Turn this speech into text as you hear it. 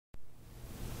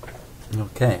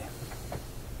Okay.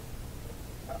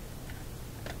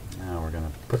 Now we're going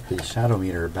to put the shadow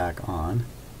meter back on.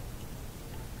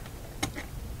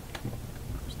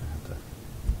 Just have to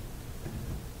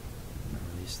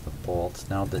release the bolts.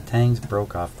 Now the tangs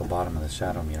broke off the bottom of the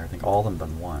shadow meter. I think all of them but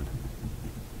one.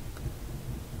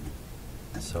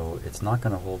 So it's not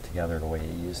going to hold together the way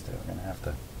it used to. We're going to have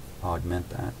to augment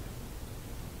that.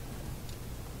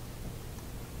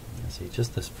 You see,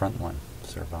 just this front one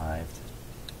survived.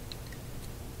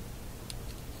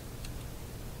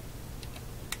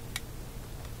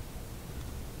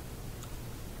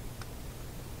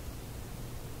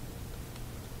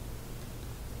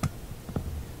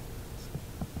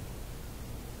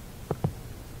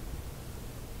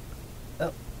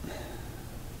 Oh.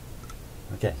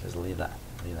 Okay, just leave that.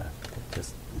 Leave that. It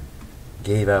just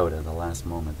gave out at the last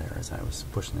moment there as I was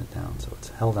pushing it down. So it's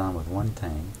held on with one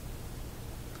tang.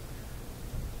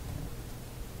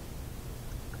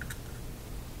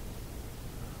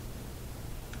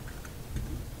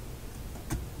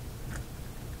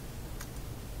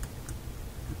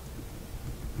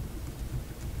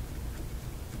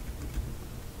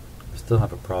 Still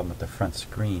have a problem with the front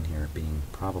screen here being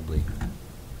probably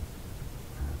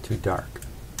too dark,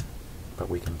 but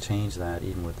we can change that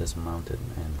even with this mounted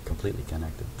and completely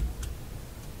connected.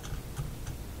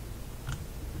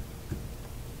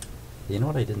 You know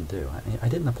what I didn't do? I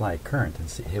didn't apply current and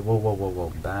see. Hey, whoa, whoa, whoa, whoa!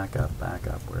 Back up, back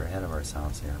up. We're ahead of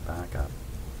ourselves here. Back up.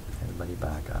 Everybody,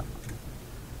 back up.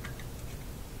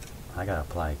 I gotta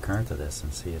apply current to this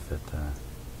and see if it.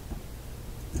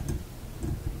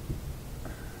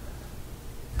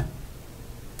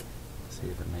 See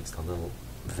if it makes the little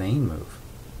vane move.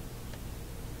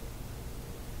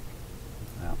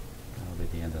 Well, that'll be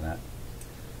the end of that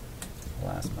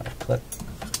last metal clip.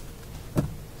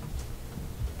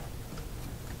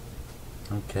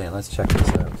 Okay, let's check this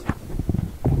out.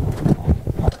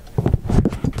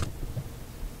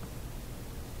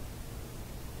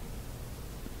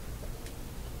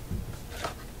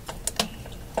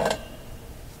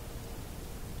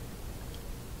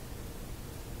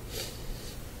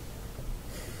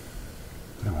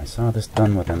 I saw this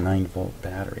done with a 9-volt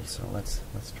battery, so let's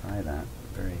try that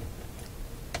very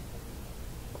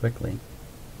quickly.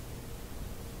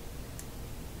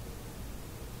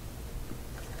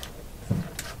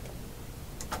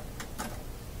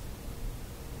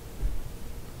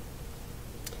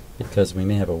 Because we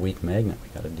may have a weak magnet we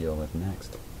got to deal with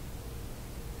next.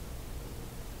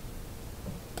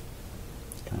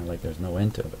 It's kind of like there's no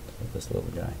end to it with this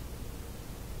little guy.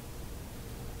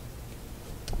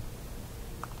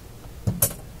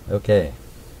 Okay,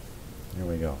 here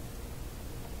we go.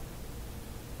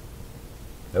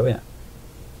 Oh yeah.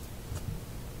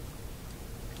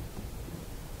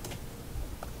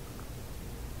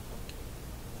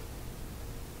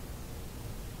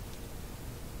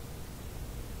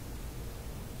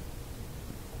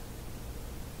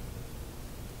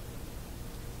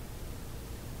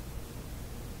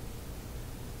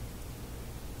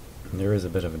 There is a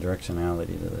bit of a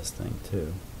directionality to this thing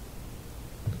too.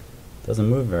 Doesn't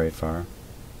move very far.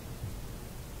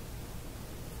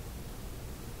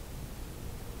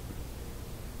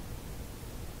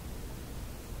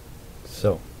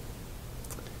 So,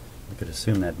 we could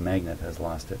assume that magnet has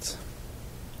lost its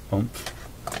oomph.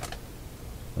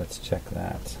 Let's check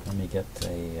that. Let me get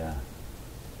a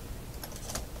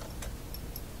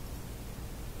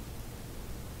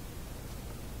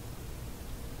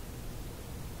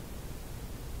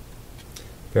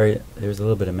there's a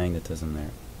little bit of magnetism there.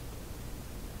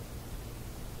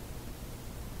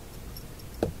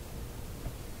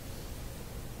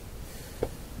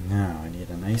 Now I need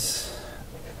a nice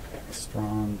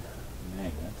strong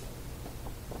magnet.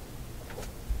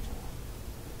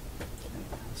 Okay,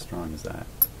 how strong is that?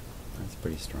 That's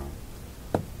pretty strong.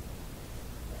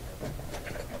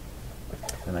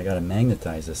 And I gotta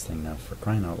magnetize this thing now, for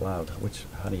crying out loud.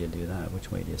 How do you do that?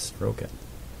 Which way do you stroke it?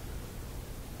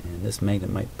 And this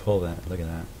magnet might pull that. Look at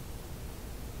that.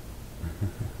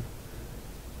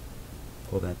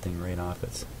 Pull that thing right off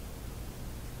its.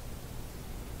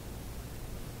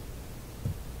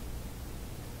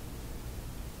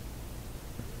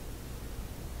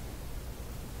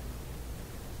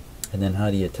 And then how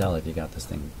do you tell if you got this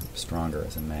thing stronger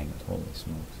as a magnet? Holy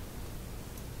smokes.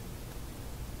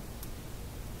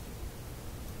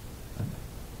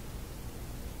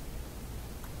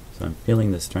 So I'm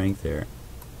feeling the strength there.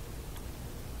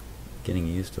 Getting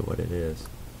used to what it is.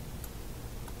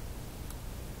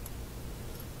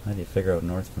 How do you figure out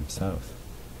north from south?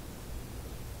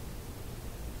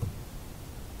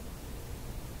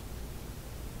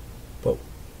 Whoa.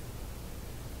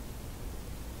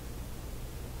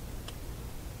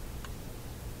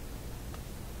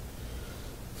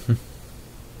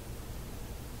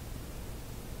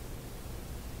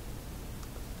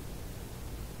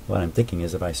 What I'm thinking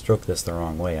is if I stroke this the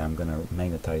wrong way, I'm going to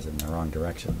magnetize it in the wrong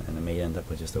direction, and it may end up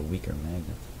with just a weaker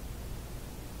magnet.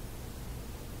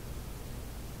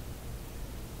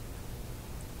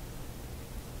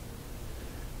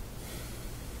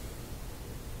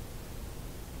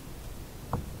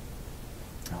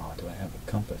 Oh, do I have a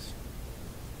compass?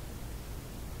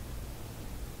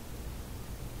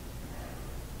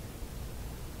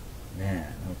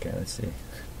 Man, okay, let's see.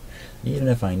 Even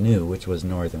if I knew which was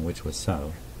north and which was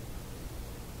south,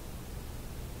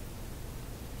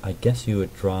 I guess you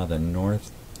would draw the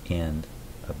north end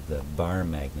of the bar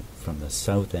magnet from the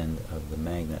south end of the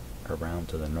magnet around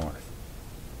to the north.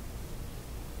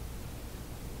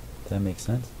 Does that make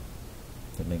sense?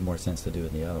 Does it make more sense to do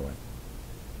it the other way?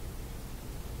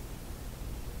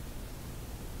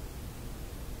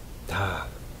 Ah,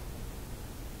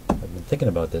 I've been thinking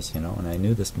about this, you know, and I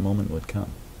knew this moment would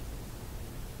come.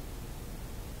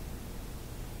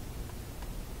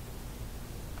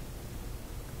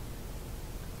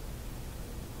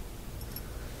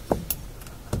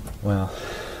 Well,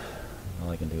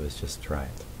 all I can do is just try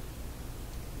it.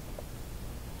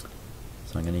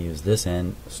 So I'm going to use this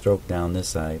end, stroke down this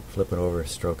side, flip it over,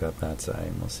 stroke up that side,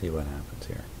 and we'll see what happens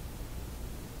here.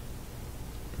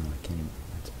 Oh, I can't even,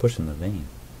 it's pushing the vein.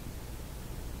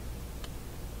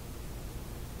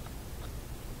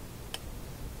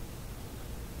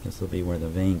 This will be where the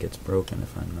vein gets broken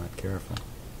if I'm not careful.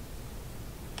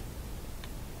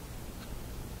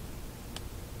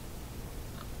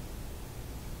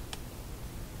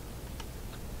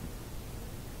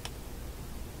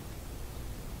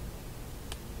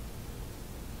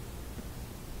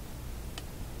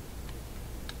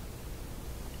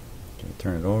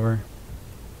 Turn it over,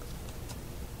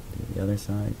 do the other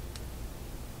side.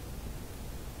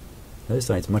 The other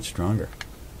side's much stronger.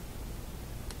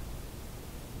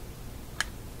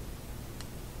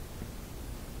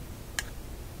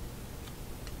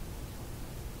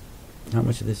 How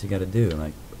much of this you got to do?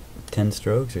 Like 10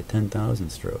 strokes or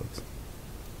 10,000 strokes?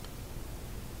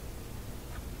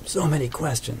 So many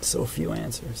questions, so few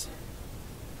answers.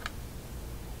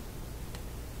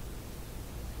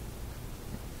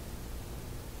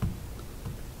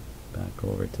 Back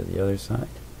over to the other side.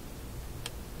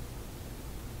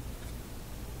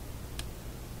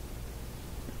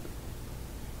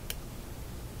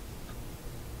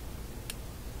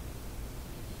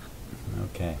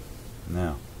 Okay,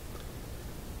 now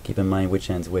keep in mind which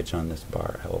end's which on this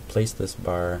bar. I will place this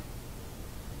bar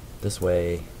this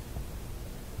way.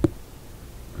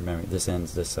 Remember, this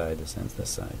end's this side, this end's this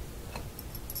side.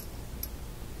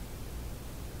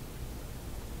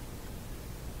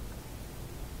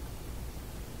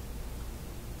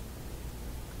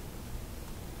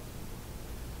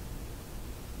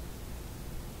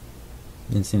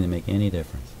 Didn't seem to make any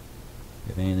difference.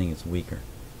 If anything, it's weaker.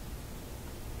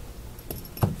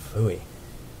 Phooey.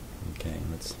 Okay,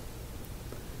 let's...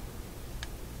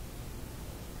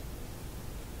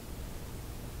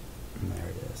 There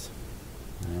it is.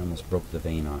 I almost broke the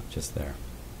vein off just there.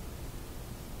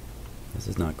 This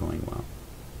is not going well.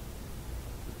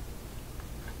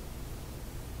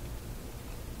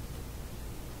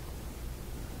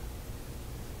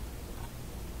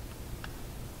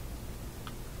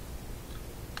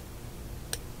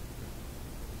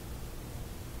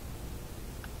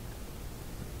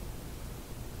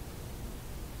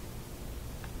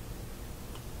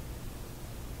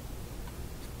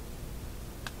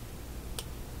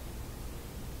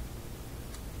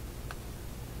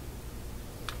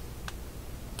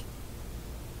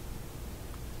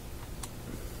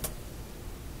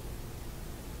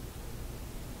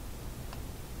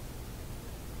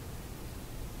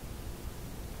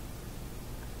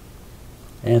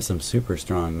 I have some super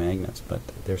strong magnets, but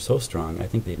they're so strong I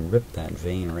think they'd rip that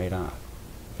vein right off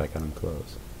if I got them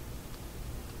close.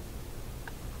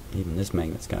 Even this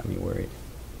magnet's got me worried.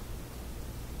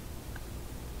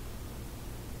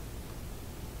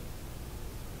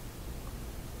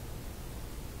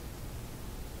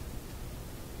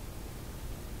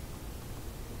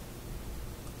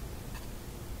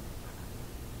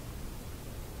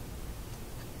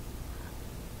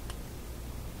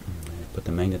 Put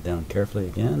the magnet down carefully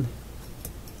again.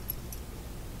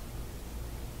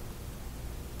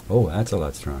 Oh, that's a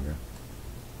lot stronger.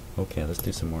 Okay, let's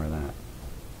do some more of that.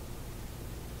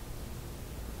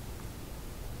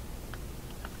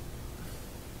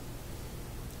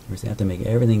 We just have to make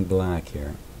everything black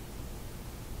here.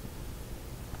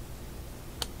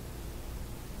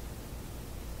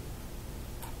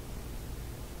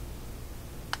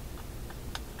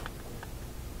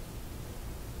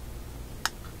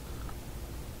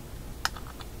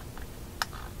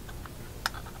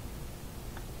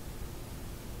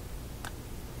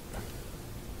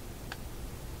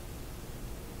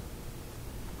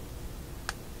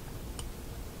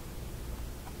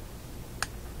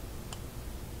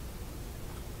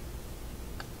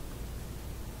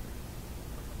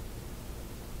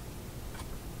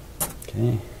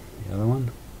 Okay, the other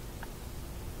one.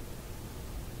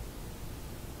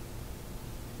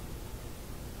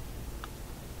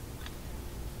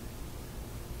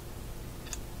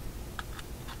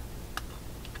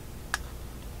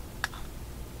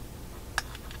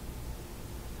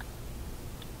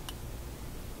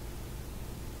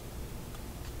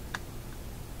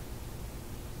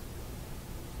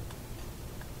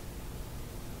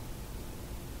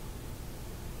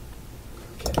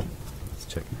 Okay, let's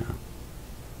check now.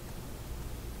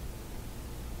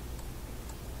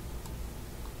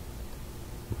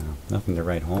 Well, nothing to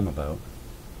write home about.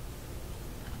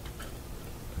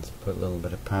 Let's put a little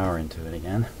bit of power into it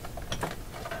again.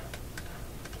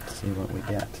 See what we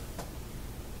get.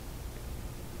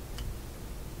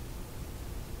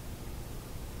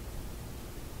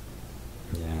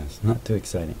 Yeah, it's not too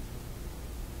exciting.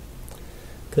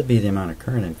 Could be the amount of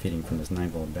current I'm feeding from this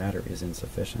 9-volt battery is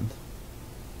insufficient.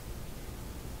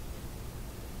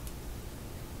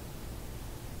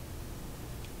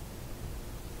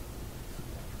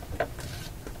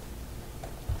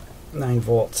 Nine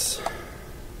volts.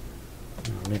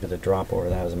 Maybe the drop over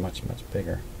that was much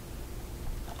bigger.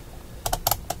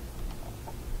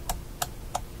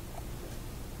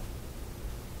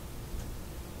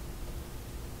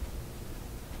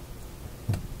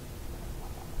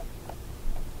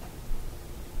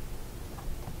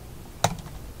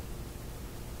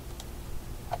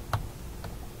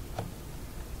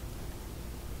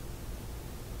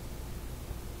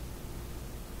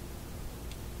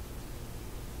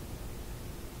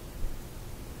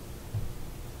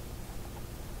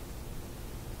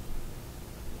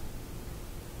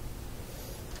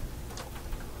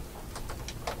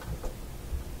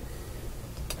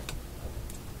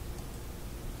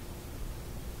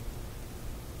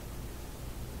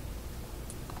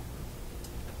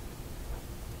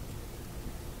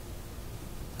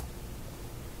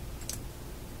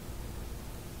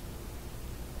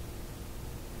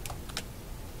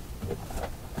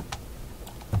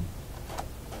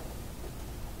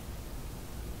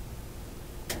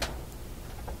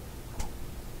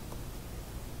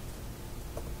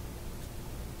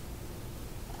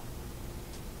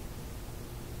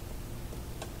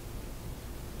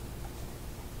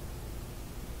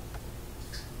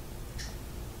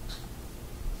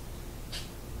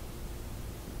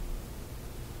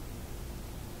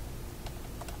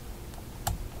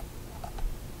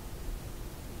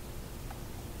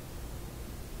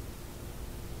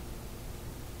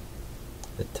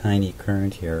 The tiny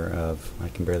current here of, I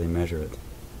can barely measure it.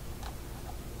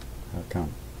 How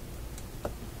come?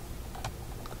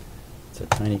 It's a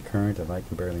tiny current of, I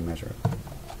can barely measure it.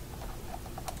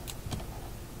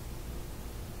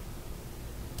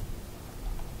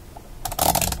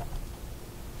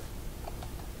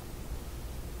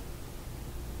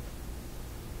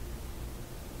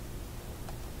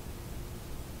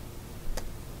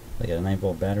 I got a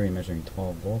 9-volt battery measuring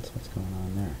 12 volts. What's going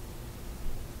on there?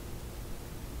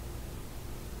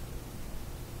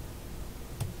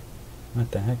 What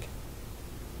the heck?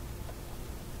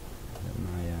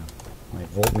 My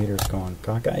voltmeter's gone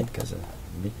cockeyed because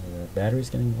the battery's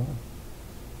getting low.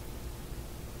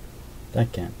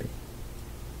 That can't be.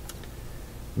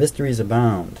 Mysteries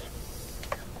abound.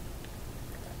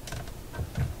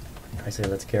 I say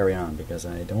let's carry on because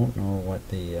I don't know what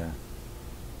the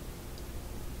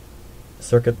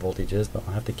circuit voltage is, but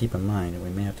I'll have to keep in mind that we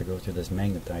may have to go through this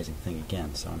magnetizing thing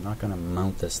again, so I'm not going to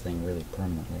mount this thing really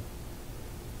permanently.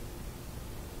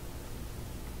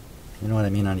 You know what I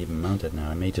mean? Not even mount it now.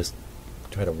 I may just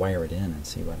try to wire it in and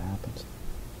see what happens.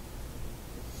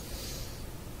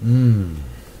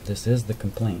 This is the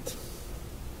complaint.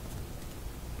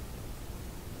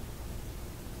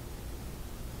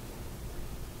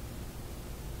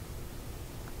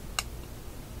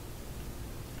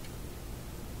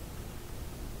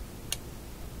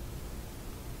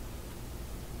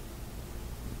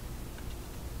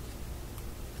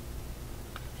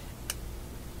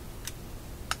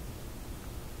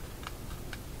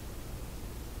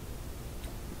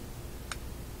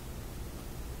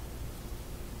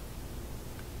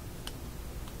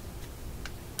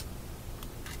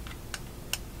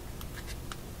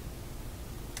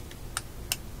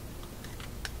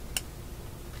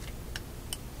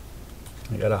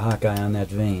 I got a hawk eye on that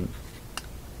vein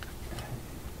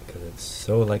because it's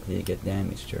so likely to get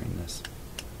damaged during this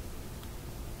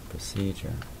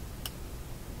procedure.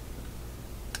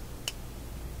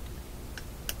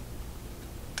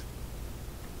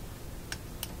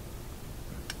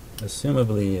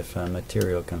 Assumably, if a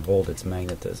material can hold its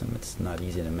magnetism, it's not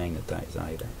easy to magnetize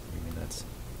either. I mean, that's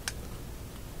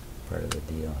part of the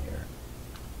deal here.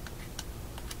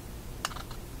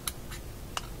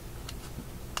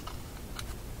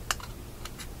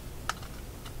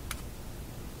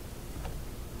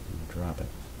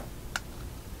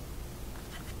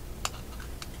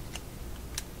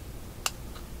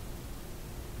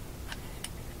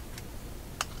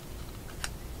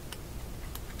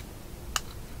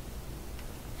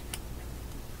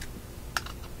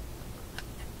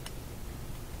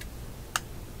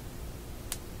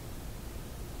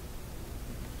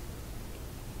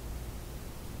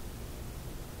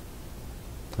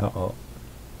 Uh-oh.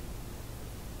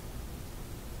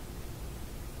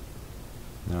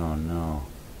 Oh no.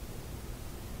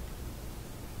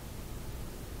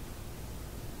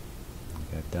 I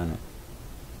think I've done it.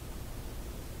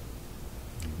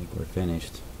 I think we're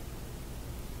finished.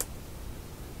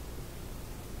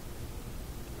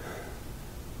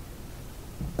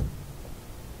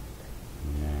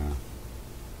 Yeah.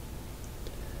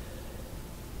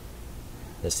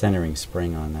 The centering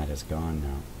spring on that is gone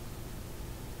now.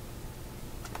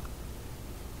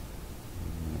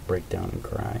 I'm going to break down and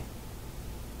cry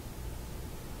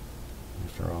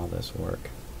after all this work.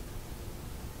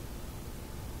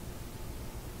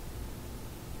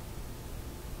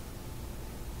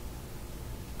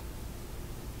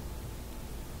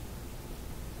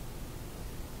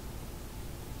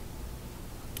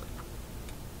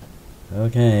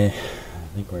 Okay,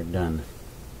 I think we're done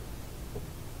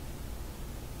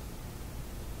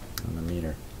on the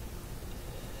meter.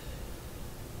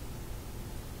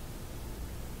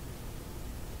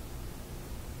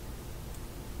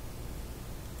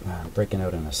 Breaking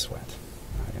out in a sweat.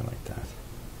 How do you like that?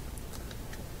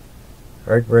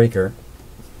 Heartbreaker.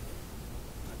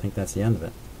 I think that's the end of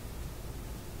it.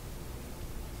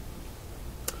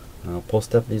 I'll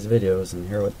post up these videos and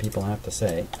hear what people have to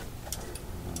say.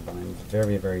 I'm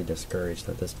very, very discouraged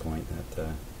at this point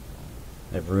that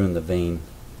I've ruined the vane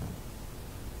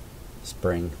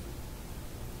spring,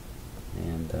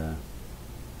 and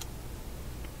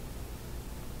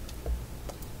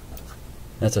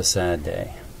that's a sad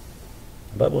day.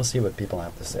 But we'll see what people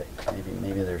have to say.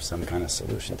 Maybe there's some kind of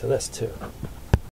solution to this too.